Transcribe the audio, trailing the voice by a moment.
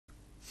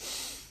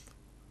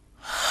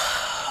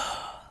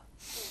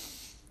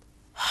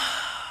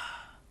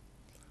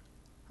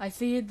I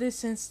feared this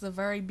since the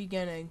very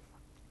beginning.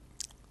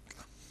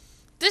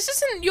 This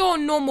isn't your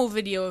normal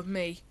video of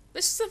me.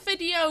 This is a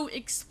video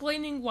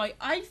explaining why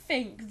I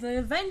think that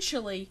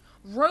eventually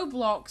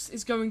Roblox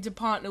is going to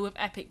partner with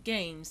Epic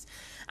Games,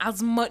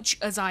 as much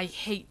as I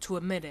hate to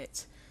admit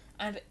it.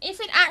 And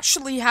if it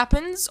actually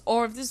happens,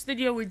 or if this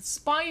video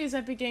inspires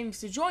Epic Games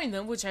to join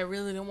them, which I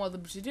really don't want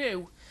them to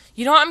do,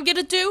 you know what I'm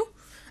gonna do?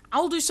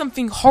 I'll do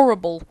something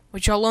horrible,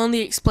 which I'll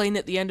only explain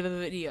at the end of the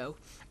video.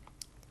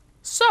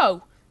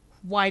 So,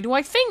 why do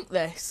I think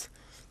this?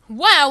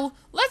 Well,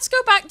 let's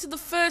go back to the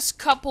first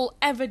couple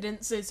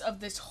evidences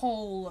of this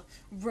whole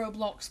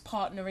Roblox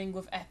partnering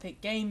with Epic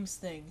Games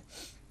thing.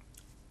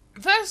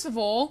 First of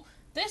all,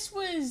 this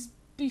was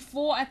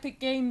before Epic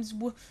Games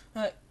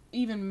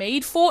even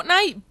made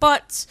Fortnite,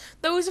 but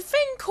there was a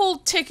thing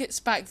called tickets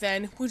back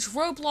then, which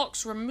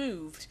Roblox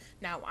removed.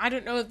 Now, I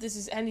don't know if this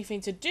is anything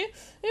to do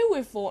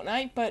with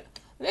Fortnite, but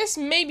this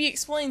maybe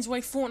explains why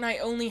Fortnite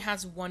only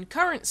has one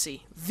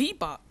currency,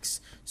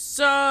 V-Bucks.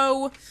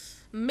 So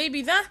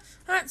maybe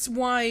that's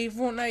why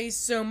Fortnite is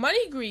so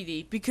money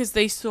greedy, because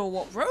they saw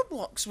what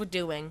Roblox were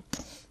doing.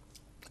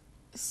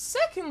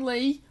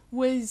 Secondly,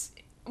 was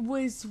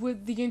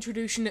with the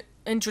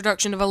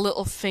introduction of a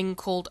little thing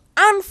called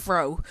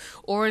Anthro,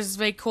 or as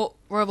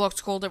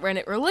Roblox called it when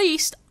it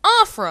released,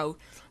 Arthro,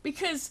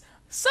 because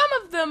some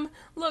of them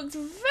looked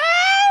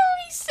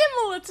very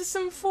similar to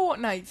some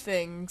Fortnite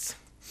things.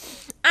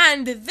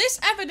 And this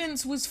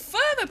evidence was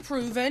further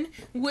proven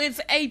with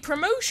a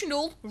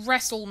promotional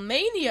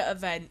WrestleMania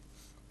event.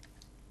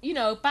 You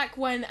know, back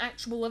when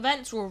actual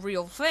events were a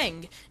real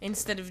thing,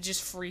 instead of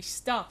just free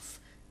stuff.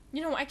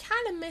 You know, I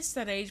kind of miss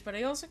that age, but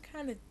I also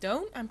kind of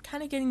don't. I'm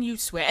kind of getting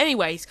used to it.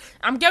 Anyways,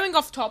 I'm going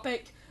off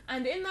topic,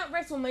 and in that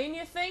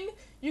WrestleMania thing,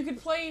 you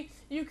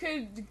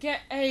could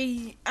get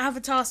a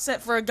avatar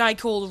set for a guy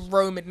called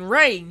Roman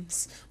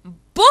Reigns.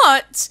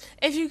 But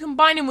if you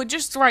combine him with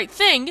just the right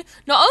thing,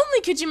 not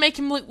only could you make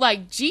him look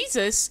like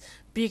Jesus,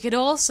 but you could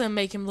also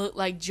make him look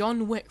like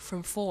John Wick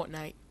from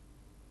Fortnite.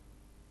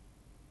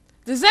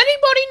 Does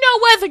anybody know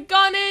where the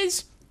gun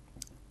is?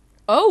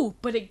 Oh,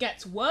 but it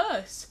gets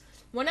worse.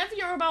 Whenever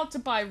you're about to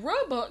buy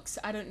Robux,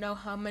 I don't know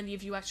how many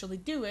of you actually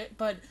do it,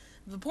 but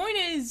the point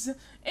is,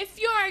 if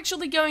you're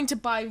actually going to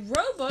buy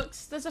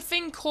Robux, there's a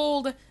thing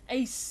called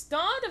a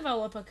star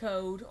developer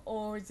code,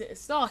 or is it a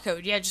star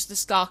code? Yeah, just a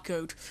star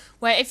code,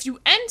 where if you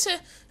enter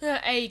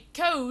a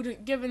code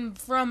given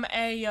from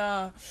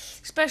a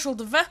special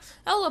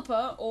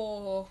developer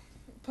or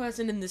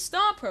person in the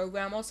star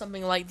program or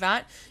something like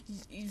that,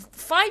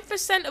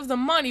 5% of the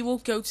money will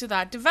go to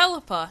that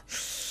developer.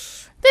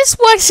 This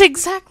works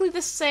exactly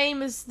the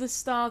same as the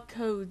star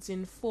codes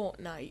in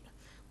Fortnite,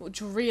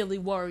 which really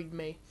worried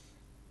me.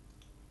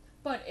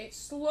 But it's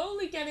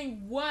slowly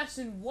getting worse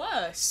and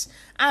worse,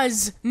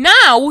 as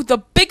now the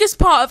biggest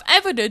part of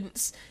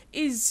evidence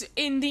is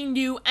in the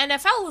new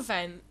NFL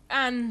event,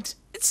 and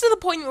it's to the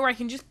point where I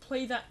can just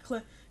play that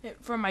clip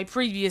from my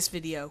previous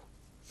video.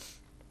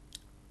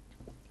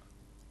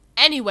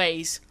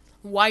 Anyways,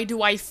 why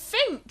do I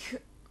think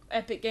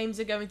Epic Games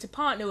are going to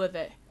partner with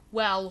it?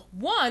 Well,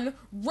 one,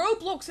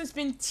 Roblox has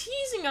been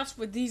teasing us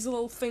with these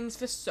little things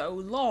for so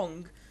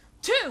long.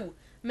 Two,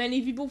 many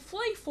people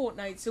play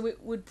Fortnite, so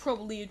it would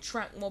probably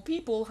attract more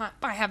people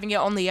by having it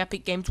on the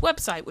Epic Games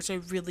website, which I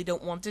really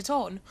don't want it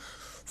on.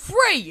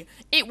 Three,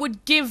 it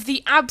would give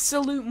the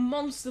absolute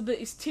monster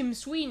that is Tim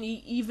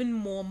Sweeney even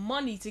more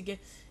money to give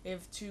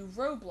to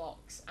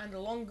Roblox. And the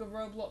longer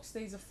Roblox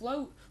stays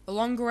afloat, the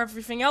longer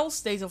everything else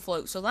stays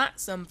afloat, so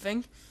that's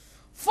something.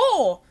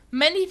 4,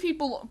 many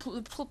people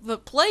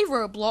that play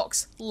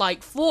Roblox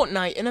like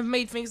Fortnite and have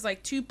made things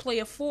like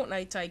 2-player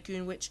Fortnite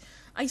Tycoon, which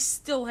I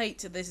still hate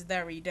to this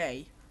very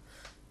day.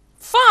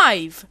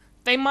 5,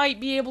 they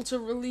might be able to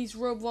release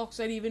Roblox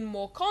on even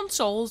more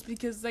consoles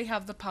because they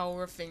have the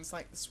power of things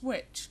like the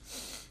Switch.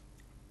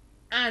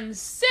 And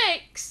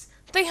 6,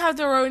 they have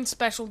their own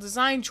special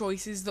design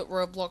choices that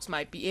Roblox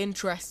might be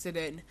interested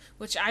in,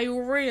 which I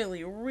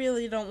really,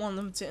 really don't want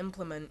them to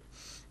implement.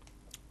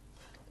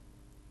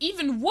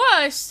 Even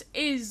worse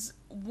is,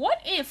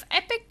 what if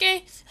Epic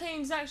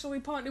Games actually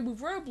partnered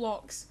with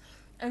Roblox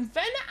and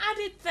then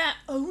added their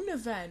own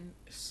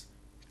events?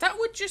 That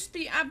would just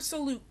be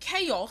absolute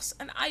chaos,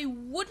 and I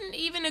wouldn't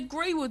even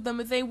agree with them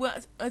if they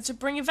were to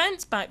bring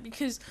events back,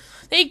 because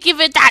they give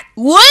it that,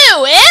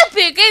 whoa,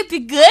 Epic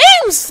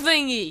Games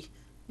thingy!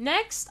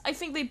 Next, I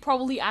think they'd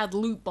probably add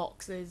loot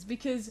boxes,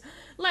 because,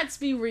 let's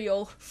be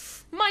real,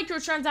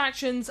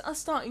 microtransactions are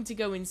starting to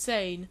go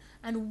insane,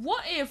 and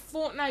what if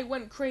Fortnite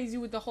went crazy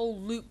with the whole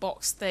loot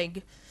box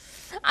thing?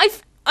 I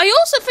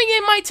also think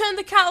they might turn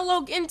the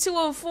catalog into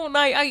a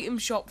Fortnite item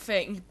shop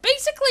thing.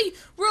 Basically,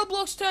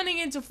 Roblox turning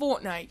into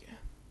Fortnite.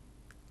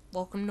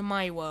 Welcome to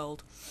my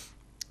world.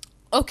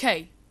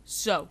 Okay,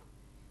 so,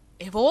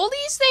 if all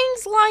these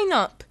things line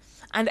up,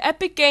 and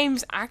Epic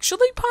Games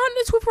actually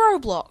partners with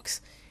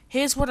Roblox,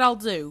 here's what I'll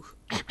do.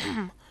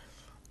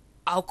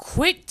 I'll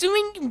quit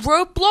doing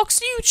Roblox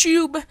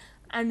YouTube,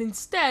 and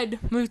instead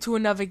move to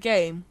another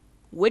game.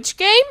 Which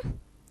game?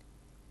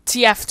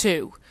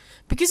 TF2.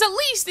 Because at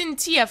least in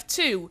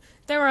TF2,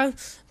 there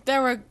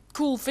are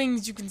cool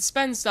things you can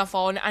spend stuff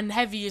on, and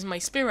Heavy is my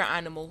spirit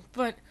animal.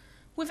 But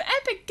with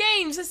Epic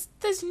Games,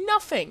 there's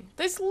nothing.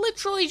 There's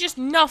literally just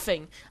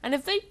nothing. And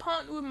if they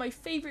partner with my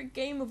favorite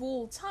game of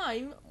all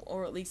time,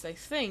 or at least I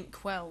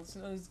think, well, it's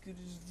not as good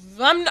as...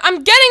 I'm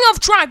getting off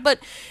track, but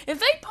if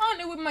they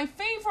partner with my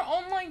favorite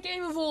online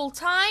game of all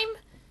time,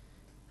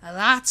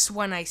 that's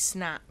when I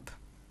snap.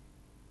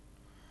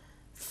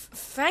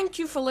 Thank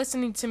you for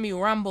listening to me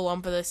ramble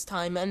on for this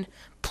time, and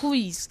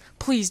please,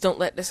 please don't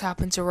let this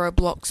happen to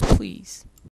Roblox, please.